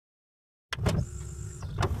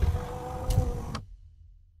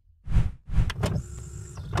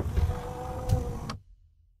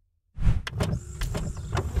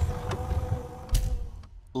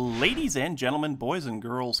Ladies and gentlemen, boys and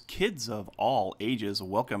girls, kids of all ages,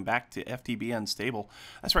 welcome back to FTB Unstable.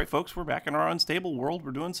 That's right, folks, we're back in our unstable world.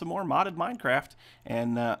 We're doing some more modded Minecraft,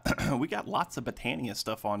 and we got lots of Botania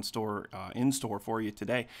stuff in store for you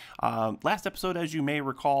today. Last episode, as you may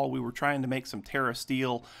recall, we were trying to make some Terra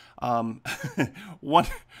Steel. One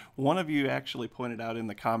of you actually pointed out in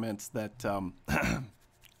the comments that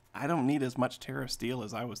I don't need as much Terra Steel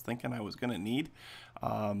as I was thinking I was going to need.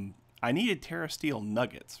 I needed Terra Steel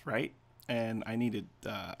nuggets, right? And I need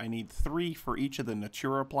 3 for each of the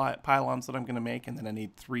Natura pylons that I'm going to make, and then I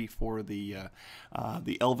need 3 for the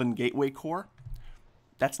Elven Gateway core.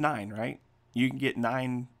 That's 9, right? You can get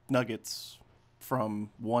 9 nuggets from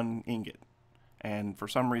 1 ingot. And for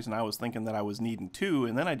some reason, I was thinking that I was needing 2,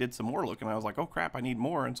 and then I did some more looking. And I was like, "Oh crap, I need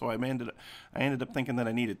more!" And so I ended up thinking that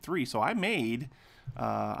I needed 3. So I made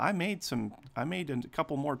a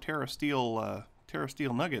couple more Terra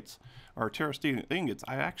Steel nuggets, or Terra Steel ingots.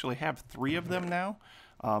 I actually have 3 of them now.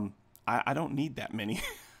 I don't need that many.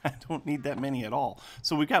 I don't need that many at all.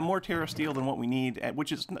 So we've got more Terra Steel than what we need,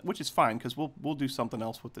 which is fine, because we'll do something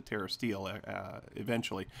else with the Terra Steel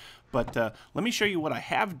eventually. But let me show you what I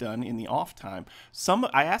have done in the off time.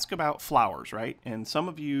 I asked about flowers, right? And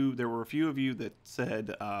there were a few of you that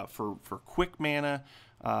said for quick mana,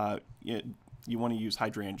 you want to use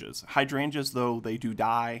hydrangeas. Hydrangeas, though, they do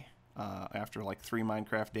die after like 3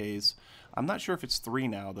 Minecraft days. I'm not sure if it's 3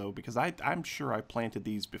 now though, because I'm sure I planted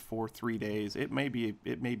these before 3 days. It may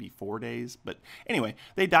be 4 days, but anyway,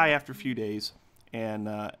 they die after a few days, and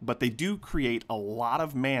but they do create a lot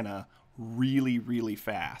of mana really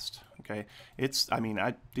fast. Okay, these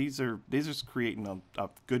are creating a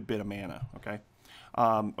good bit of mana. Okay.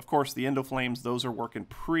 Of course, the Endoflames, those are working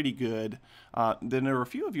pretty good. Then there were a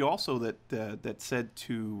few of you also that said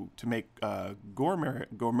to make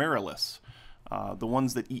Gormerylus, the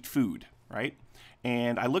ones that eat food, right?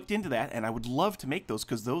 And I looked into that, and I would love to make those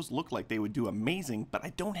because those look like they would do amazing, but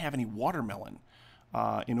I don't have any watermelon.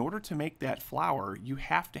 In order to make that flower, you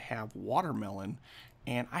have to have watermelon,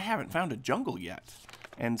 and I haven't found a jungle yet.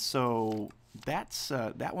 And so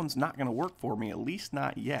that one's not going to work for me, at least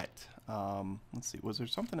not yet. Let's see, was there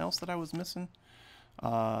something else that I was missing?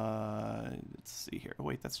 Let's see here. Oh,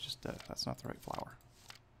 wait, that's not the right flower.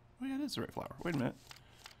 Oh, yeah, it is the right flower. Wait a minute.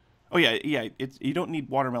 Oh, yeah, you don't need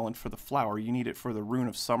watermelon for the flower. You need it for the Rune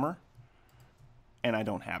of Summer, and I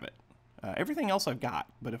don't have it. Everything else I've got,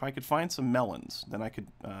 but if I could find some melons, then I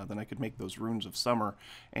could make those Runes of Summer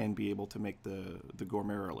and be able to make the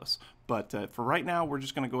Gormerylus. But for right now, we're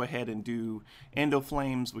just going to go ahead and do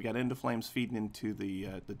Endoflames. We got Endoflames feeding into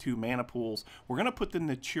the 2 mana pools. We're going to put the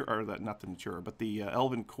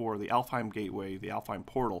Elven Core, the Alfheim Gateway, the Alfheim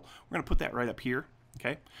Portal. We're going to put that right up here.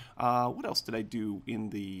 Okay. What else did I do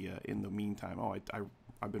in the meantime? Oh,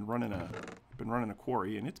 I've been running a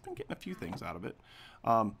quarry, and it's been getting a few things out of it.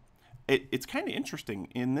 It's kind of interesting.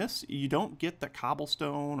 In this, you don't get the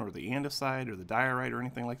cobblestone or the andesite or the diorite or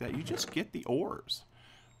anything like that. You just get the ores,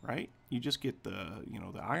 right? You just get the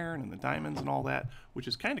iron and the diamonds and all that, which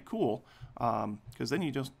is kind of cool, because then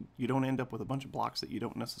you don't end up with a bunch of blocks that you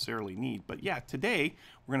don't necessarily need. But yeah, today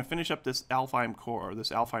we're going to finish up this Alfheim core, or this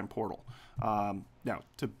Alfheim portal. Now,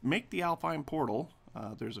 to make the Alfheim portal,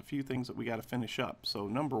 there's a few things that we got to finish up. So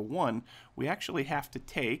number 1, we actually have to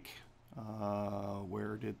take.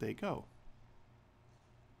 Where did they go?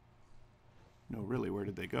 No, really, where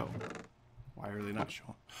did they go? Why are they not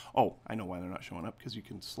showing? Oh, I know why they're not showing up, because you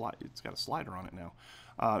can slide. It's got a slider on it now.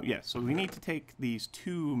 Yeah, so we need to take these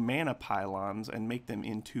 2 mana pylons and make them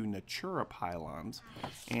into Natura pylons.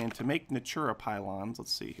 And to make Natura pylons,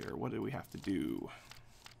 let's see here. What do we have to do?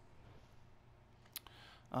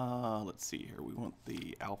 Let's see here. We want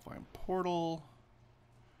the Alfheim portal.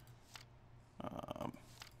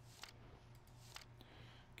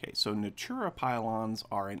 Okay, so Natura pylons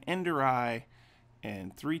are an Ender Eye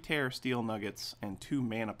and 3 Terra Steel nuggets and 2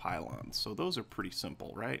 mana pylons. So those are pretty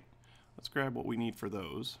simple, right? Let's grab what we need for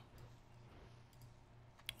those.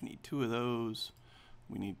 We need 2 of those.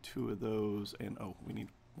 We need 2 of those, and oh, we need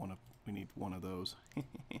one of those.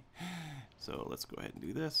 So let's go ahead and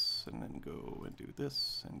do this, and then go and do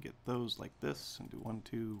this, and get those like this, and do 1,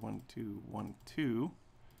 2, 1, 2, 1, 2.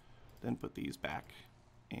 Then put these back.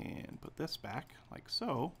 And put this back like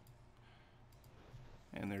so,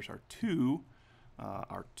 and there's our two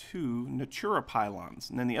Natura pylons.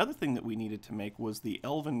 And then the other thing that we needed to make was the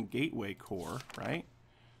Elven Gateway core, right?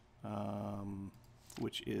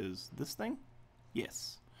 Which is this thing.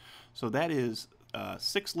 Yes. So that is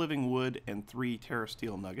 6 living wood and 3 Terra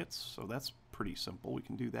Steel nuggets. So that's pretty simple. We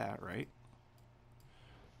can do that, right?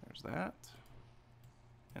 There's that,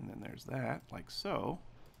 and then there's that, like so,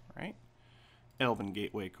 right? Elven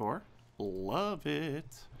Gateway Core. Love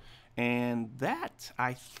it. And that,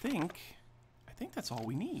 I think that's all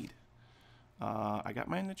we need. I got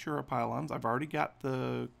my Natura pylons. I've already got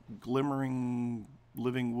the glimmering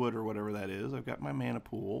living wood or whatever that is. I've got my mana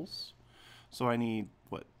pools. So I need,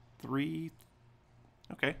 what, 3?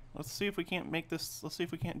 Okay, let's see if we can't make this, let's see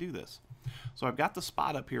if we can't do this. So I've got the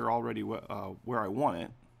spot up here already where I want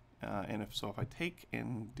it. And if I take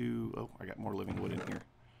and do, oh, I got more living wood in here.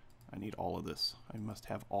 I need all of this. I must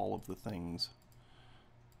have all of the things.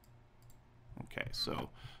 Okay, so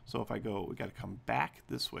if I go, we got to come back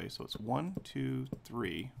this way. So it's 1, 2,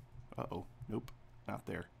 3. Uh-oh, nope, not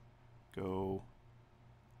there. Go.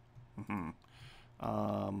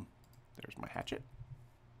 There's my hatchet.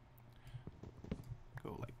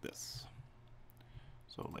 Go like this.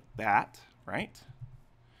 So like that, right?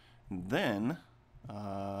 And then,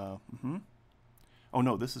 oh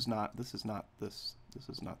no, this is not this. This is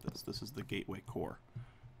not this. This is the gateway core.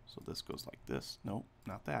 So this goes like this. Nope,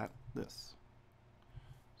 not that. This.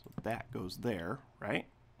 So that goes there, right?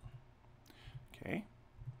 Okay.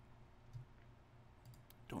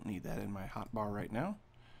 Don't need that in my hotbar right now.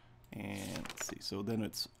 And let's see. So then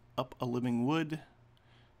it's up a living wood,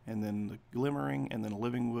 and then the glimmering, and then a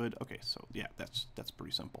living wood. Okay, so yeah, that's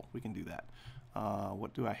pretty simple. We can do that.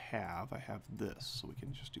 What do I have? I have this, so we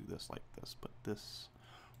can just do this like this. But this,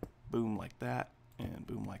 boom like that, and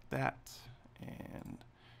boom like that, and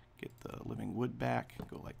get the living wood back.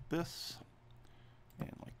 Go like this,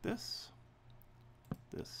 and like this,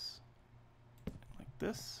 and like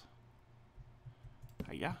this.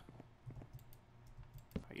 Hiya.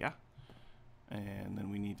 Hiya. And then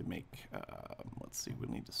we need to make, let's see, we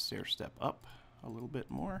need to stair step up a little bit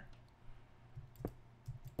more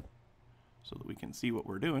so that we can see what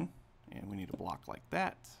we're doing. And we need a block like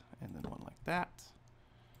that, and then one like that,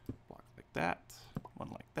 block like that, one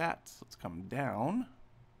like that. So let's come down.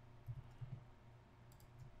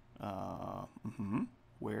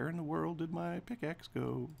 Where in the world did my pickaxe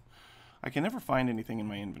go? I can never find anything in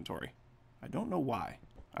my inventory. I don't know why.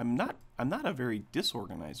 I'm not a very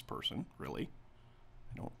disorganized person, really.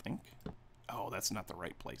 I don't think. Oh, that's not the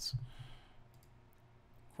right place.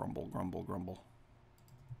 Grumble, grumble, grumble.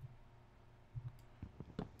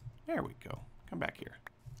 There we go. Come back here.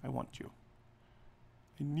 I want you.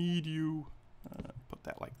 I need you. Put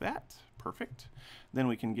that like that. Perfect. Then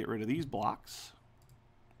we can get rid of these blocks.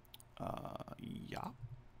 Yeah.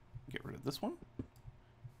 Get rid of this one.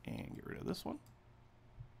 And get rid of this one.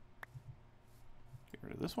 Get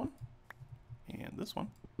rid of this one. And this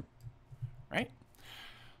one. Right?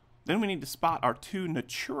 Then we need to spot our 2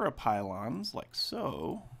 Natura pylons, like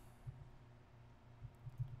so.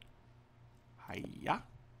 Hiya.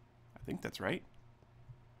 I think that's right.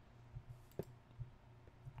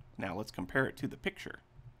 Now let's compare it to the picture.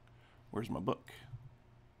 Where's my book?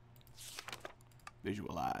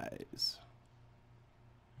 Visualize.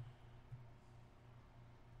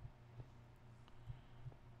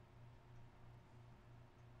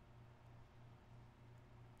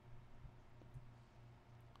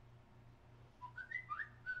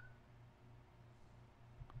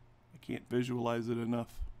 Can't visualize it enough.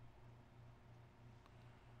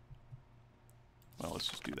 Well, let's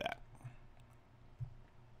just do that.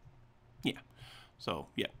 Yeah. So,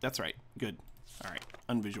 yeah, that's right. Good. All right.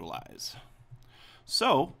 Unvisualize.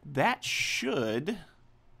 So, that should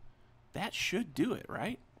do it,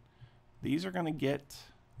 right? These are going to get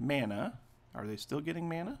mana. Are they still getting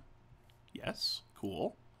mana? Yes.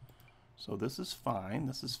 Cool. So, this is fine.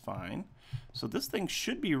 This is fine. So, this thing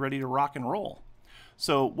should be ready to rock and roll.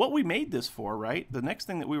 So what we made this for, right? The next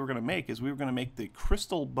thing that we were going to make is we were going to make the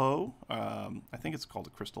crystal bow. I think it's called a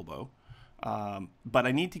crystal bow. But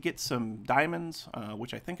I need to get some diamonds,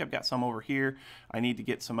 which I think I've got some over here. I need to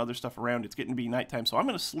get some other stuff around. It's getting to be nighttime. So I'm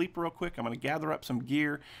going to sleep real quick. I'm going to gather up some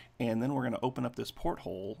gear, and then we're going to open up this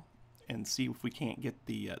porthole and see if we can't get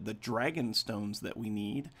the dragon stones that we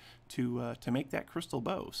need to make that crystal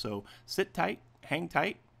bow. So sit tight, hang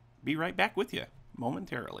tight. Be right back with you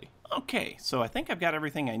momentarily. Okay, so I think I've got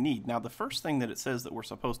everything I need. Now the first thing that it says that we're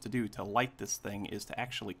supposed to do to light this thing is to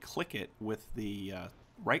actually click it with the,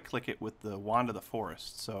 right click it with the wand of the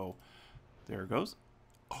forest. So there it goes.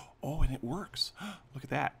 Oh, and it works. Look at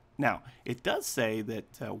that. Now, it does say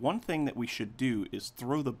that one thing that we should do is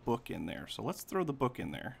throw the book in there. So let's throw the book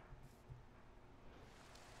in there.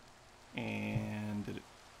 And did it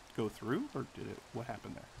go through, or did it, what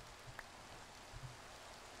happened there?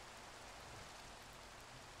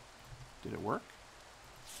 Did it work?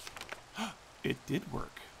 It did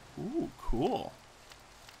work. Ooh, cool.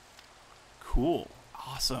 Cool.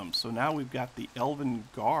 Awesome. So now we've got the Elven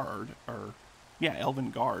Guard, or, yeah,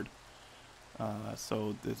 Elven Guard.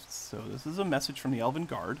 So this is a message from the Elven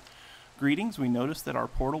Guard. Greetings, we noticed that our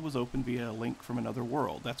portal was opened via a link from another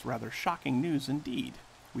world. That's rather shocking news indeed.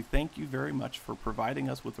 We thank you very much for providing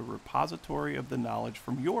us with a repository of the knowledge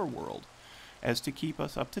from your world, as to keep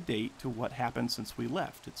us up to date to what happened since we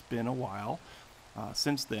left. It's been a while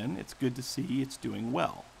since then. It's good to see it's doing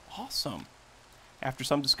well. Awesome. After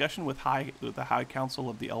some discussion with the High Council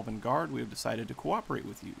of the Elven Guard, we have decided to cooperate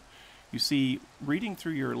with you. You see, reading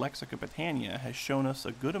through your Lexica Botania has shown us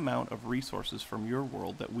a good amount of resources from your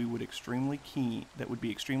world that would be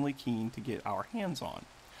extremely keen to get our hands on,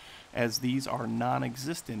 as these are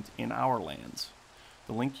non-existent in our lands.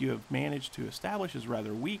 The link you have managed to establish is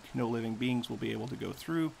rather weak. No living beings will be able to go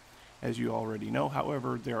through, as you already know.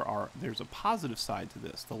 However, there's a positive side to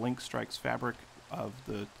this. The link strikes fabric of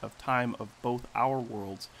time of both our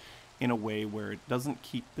worlds in a way where it doesn't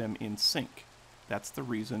keep them in sync. That's the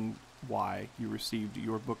reason why you received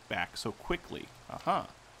your book back so quickly.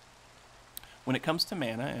 When it comes to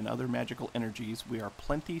mana and other magical energies, we are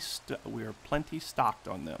plenty stocked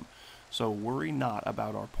on them. So worry not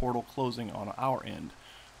about our portal closing on our end.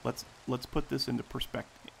 Let's put this into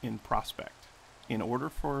prospect. In order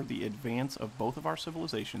for the advance of both of our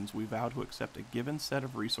civilizations, we vow to accept a given set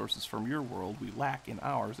of resources from your world we lack in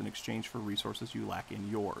ours in exchange for resources you lack in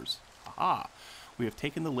yours. We have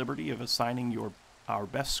taken the liberty of assigning our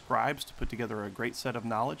best scribes to put together a great set of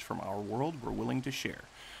knowledge from our world we're willing to share.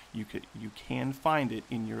 You can find it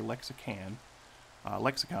in your lexicon,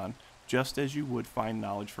 just as you would find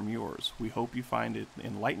knowledge from yours. We hope you find it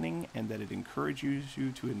enlightening and that it encourages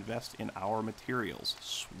you to invest in our materials.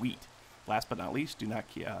 Sweet. Last but not least,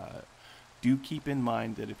 do keep in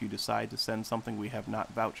mind that if you decide to send something we have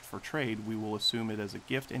not vouched for trade, we will assume it as a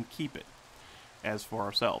gift and keep it as for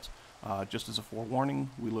ourselves. Just as a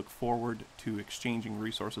forewarning, we look forward to exchanging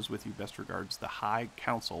resources with you. Best regards, the High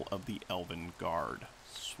Council of the Elven Guard.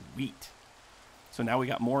 Sweet. So now we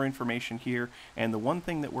got more information here, and the one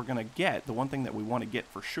thing that we're going to get, the one thing that we want to get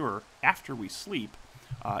for sure after we sleep,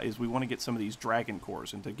 is we want to get some of these dragon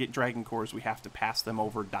cores. And to get dragon cores, we have to pass them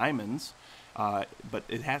over diamonds, but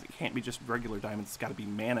it can't be just regular diamonds. It's got to be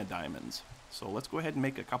mana diamonds. So let's go ahead and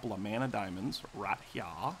make a couple of mana diamonds right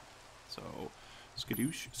here. So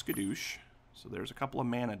skadoosh, skadoosh. So there's a couple of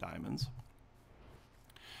mana diamonds.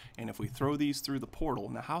 And if we throw these through the portal,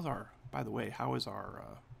 now by the way, how is our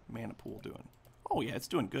mana pool doing? Oh yeah, it's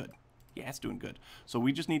doing good. Yeah, it's doing good. So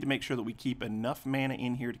we just need to make sure that we keep enough mana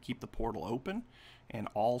in here to keep the portal open, and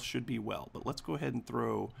all should be well. But let's go ahead and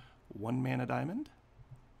throw 1 mana diamond,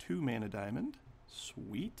 2 mana diamond.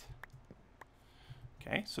 Sweet.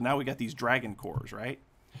 Okay, so now we got these dragon cores, right?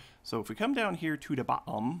 So if we come down here to the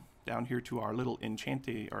bottom, down here to our little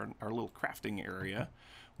our little crafting area,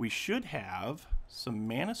 we should have some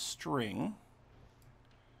mana string.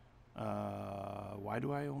 Why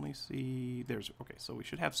do I only see... Okay, so we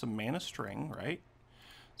should have some mana string, right?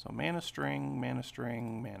 So mana string, mana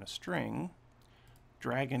string, mana string,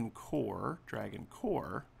 dragon core,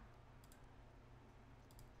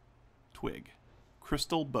 twig,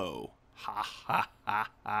 crystal bow. Ha ha ha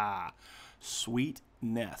ha.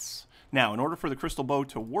 Sweetness. Now, in order for the crystal bow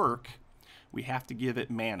to work, we have to give it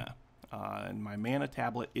mana. And my mana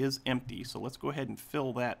tablet is empty, so let's go ahead and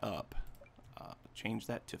fill that up. Change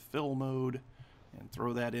that to fill mode and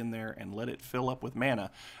throw that in there and let it fill up with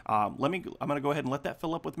mana. I'm going to go ahead and let that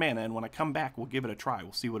fill up with mana, and when I come back, we'll give it a try.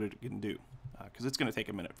 We'll see what it can do, because it's going to take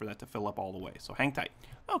a minute for that to fill up all the way, so hang tight.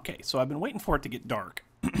 Okay, so I've been waiting for it to get dark,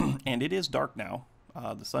 and it is dark now.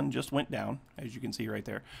 The sun just went down, as you can see right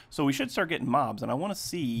there. So we should start getting mobs, and I want to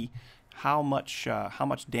see how much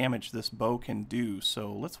damage this bow can do.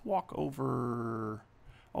 So let's walk over...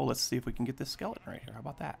 Oh, let's see if we can get this skeleton right here. How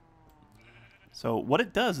about that? So what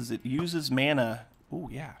it does is it uses mana. Oh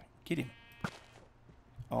yeah, get him.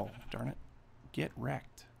 Oh, darn it. Get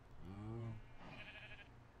wrecked.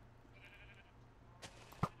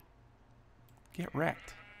 Get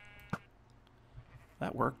wrecked.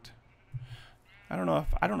 That worked. I don't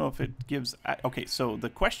know if it gives... Okay, so the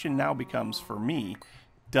question now becomes for me,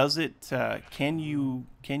 does it can you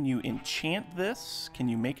enchant this? Can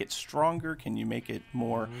you make it stronger? Can you make it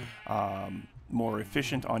more more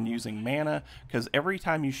efficient on using mana? Because every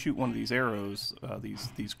time you shoot one of these arrows,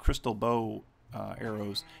 these crystal bow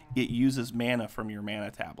arrows, it uses mana from your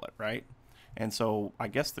mana tablet, right? And so I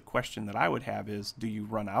guess the question that I would have is, do you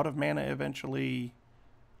run out of mana eventually?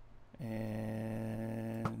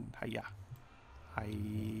 And hiya,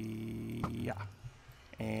 hiya,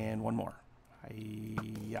 and one more.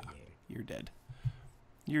 Hiya, you're dead.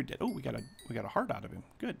 You're dead. Oh, we got a heart out of him.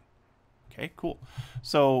 Good. Okay, cool.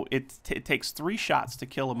 So it takes 3 shots to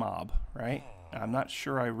kill a mob, right? I'm not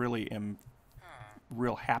sure I really am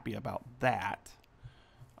real happy about that.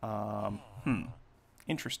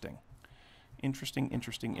 Interesting.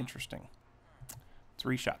 Interesting.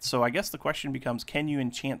 3 shots. So I guess the question becomes, can you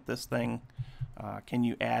enchant this thing? Can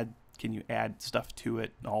you add stuff to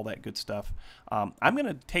it, all that good stuff? I'm going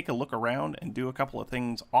to take a look around and do a couple of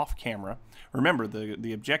things off camera. Remember,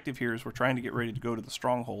 the objective here is we're trying to get ready to go to the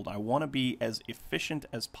stronghold. I want to be as efficient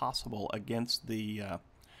as possible against the...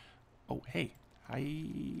 oh, hey.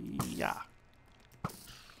 Hi-ya.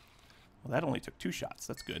 Well, that only took 2 shots.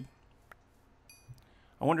 That's good.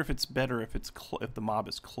 I wonder if it's better if the mob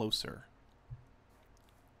is closer.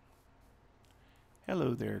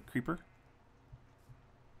 Hello there, creeper.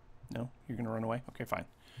 No? You're going to run away? Okay, fine.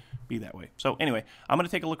 Be that way. So anyway, I'm going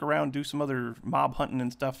to take a look around, do some other mob hunting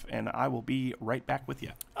and stuff, and I will be right back with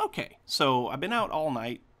you. Okay, so I've been out all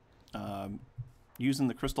night using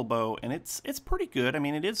the crystal bow, and it's pretty good. I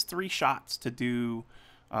mean, it is 3 shots to do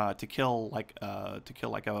to kill like a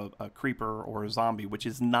creeper or a zombie, which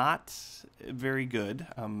is not very good.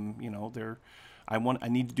 You know, I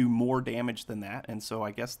need to do more damage than that, and so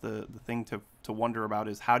I guess the thing to wonder about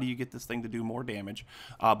is, how do you get this thing to do more damage?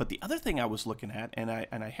 But the other thing I was looking at, and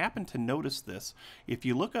I happened to notice this, if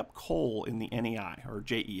you look up coal in the NEI, or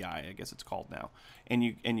JEI, I guess it's called now, and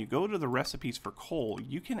you go to the recipes for coal,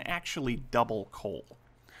 you can actually double coal.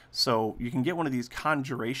 So you can get one of these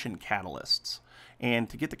conjuration catalysts. And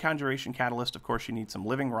to get the conjuration catalyst, of course, you need some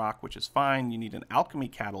living rock, which is fine. You need an alchemy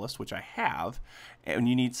catalyst, which I have. And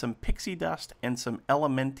you need some pixie dust and some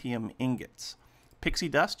elementium ingots. Pixie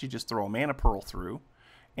dust, you just throw a mana pearl through.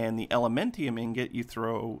 And the elementium ingot, you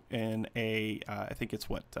throw in I think it's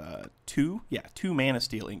what, 2? Yeah, 2 mana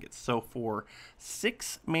steel ingots. So for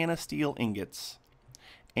 6 mana steel ingots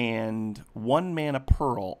and 1 mana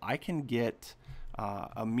pearl, I can get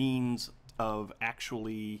a means of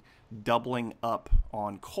actually doubling up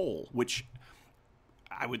on coal, which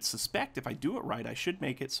I would suspect, if I do it right, I should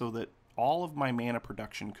make it so that all of my mana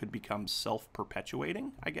production could become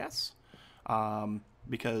self-perpetuating, I guess.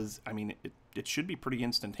 Because, I mean, it should be pretty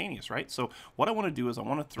instantaneous, right? So what I want to do is I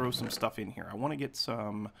want to throw some stuff in here. I want to get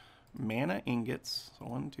some mana ingots. So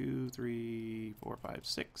 1, 2, 3, 4, 5,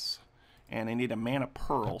 6. And I need a mana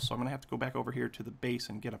pearl, so I'm going to have to go back over here to the base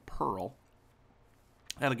and get a pearl.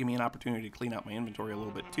 That'll give me an opportunity to clean out my inventory a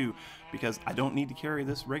little bit too, because I don't need to carry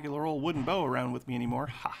this regular old wooden bow around with me anymore.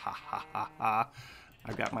 Ha ha ha ha ha.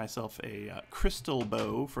 I've got myself a crystal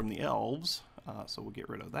bow from the elves, so we'll get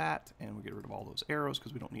rid of that, and we'll get rid of all those arrows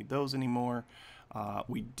because we don't need those anymore.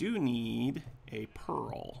 We do need a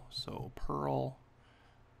pearl, so pearl,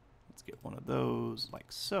 let's get one of those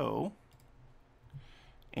like so.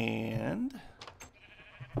 And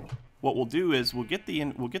what we'll do is we'll get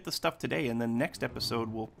the stuff today, and then next episode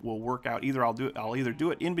we'll work out, I'll either do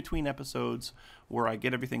it in between episodes where I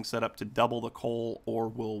get everything set up to double the coal, or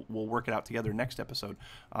we'll work it out together next episode.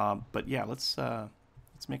 But yeah, let's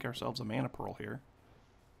make ourselves a mana pearl here.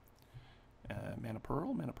 Mana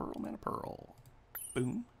pearl.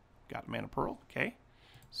 Boom, got a mana pearl. Okay,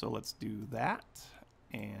 so let's do that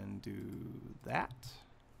and do that,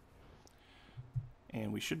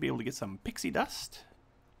 and we should be able to get some pixie dust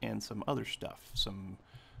and some other stuff, some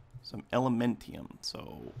elementium.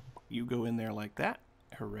 So you go in there like that.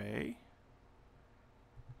 Hooray.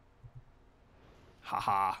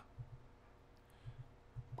 Haha.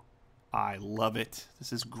 I love it.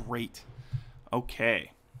 This is great.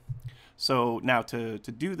 Okay. So now to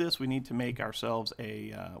do this, we need to make ourselves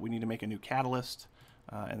we need to make a new catalyst.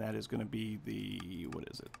 And that is going to be the, what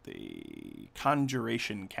is it? The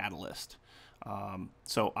conjuration catalyst.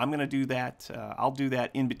 So I'm going to do that. I'll do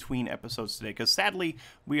that in between episodes today, because sadly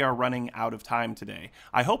we are running out of time today.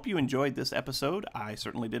 I hope you enjoyed this episode. I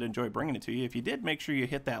certainly did enjoy bringing it to you. If you did, make sure you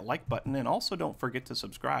hit that like button, and also don't forget to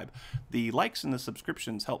subscribe. The likes and the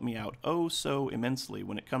subscriptions help me out oh so immensely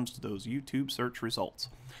when it comes to those YouTube search results.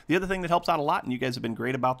 The other thing that helps out a lot, and you guys have been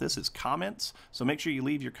great about this, is comments. So make sure you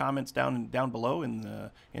leave your comments down below in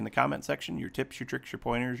the comment section. Your tips, your tricks, your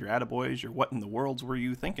pointers, your attaboys, your what in the worlds were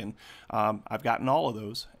you thinking. I've gotten all of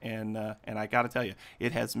those, and I got to tell you,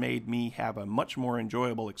 it has made me have a much more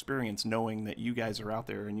enjoyable experience knowing that you guys are out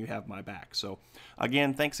there and you have my back. So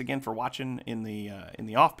again, thanks again for watching. In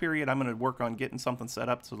the off period, I'm going to work on getting something set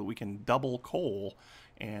up so that we can double coal,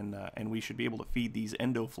 and we should be able to feed these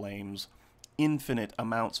endo flames infinite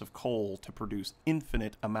amounts of coal to produce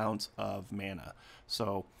infinite amounts of mana.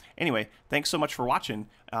 So anyway, thanks so much for watching.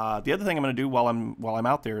 The other thing I'm going to do while I'm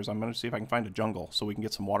out there is I'm going to see if I can find a jungle so we can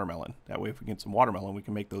get some watermelon. That way, if we get some watermelon, we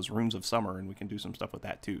can make those runes of summer, and we can do some stuff with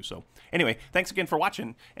that too. So anyway, thanks again for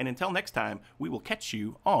watching, and until next time, we will catch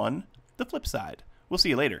you on the flip side. We'll see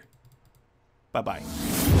you later. Bye-bye.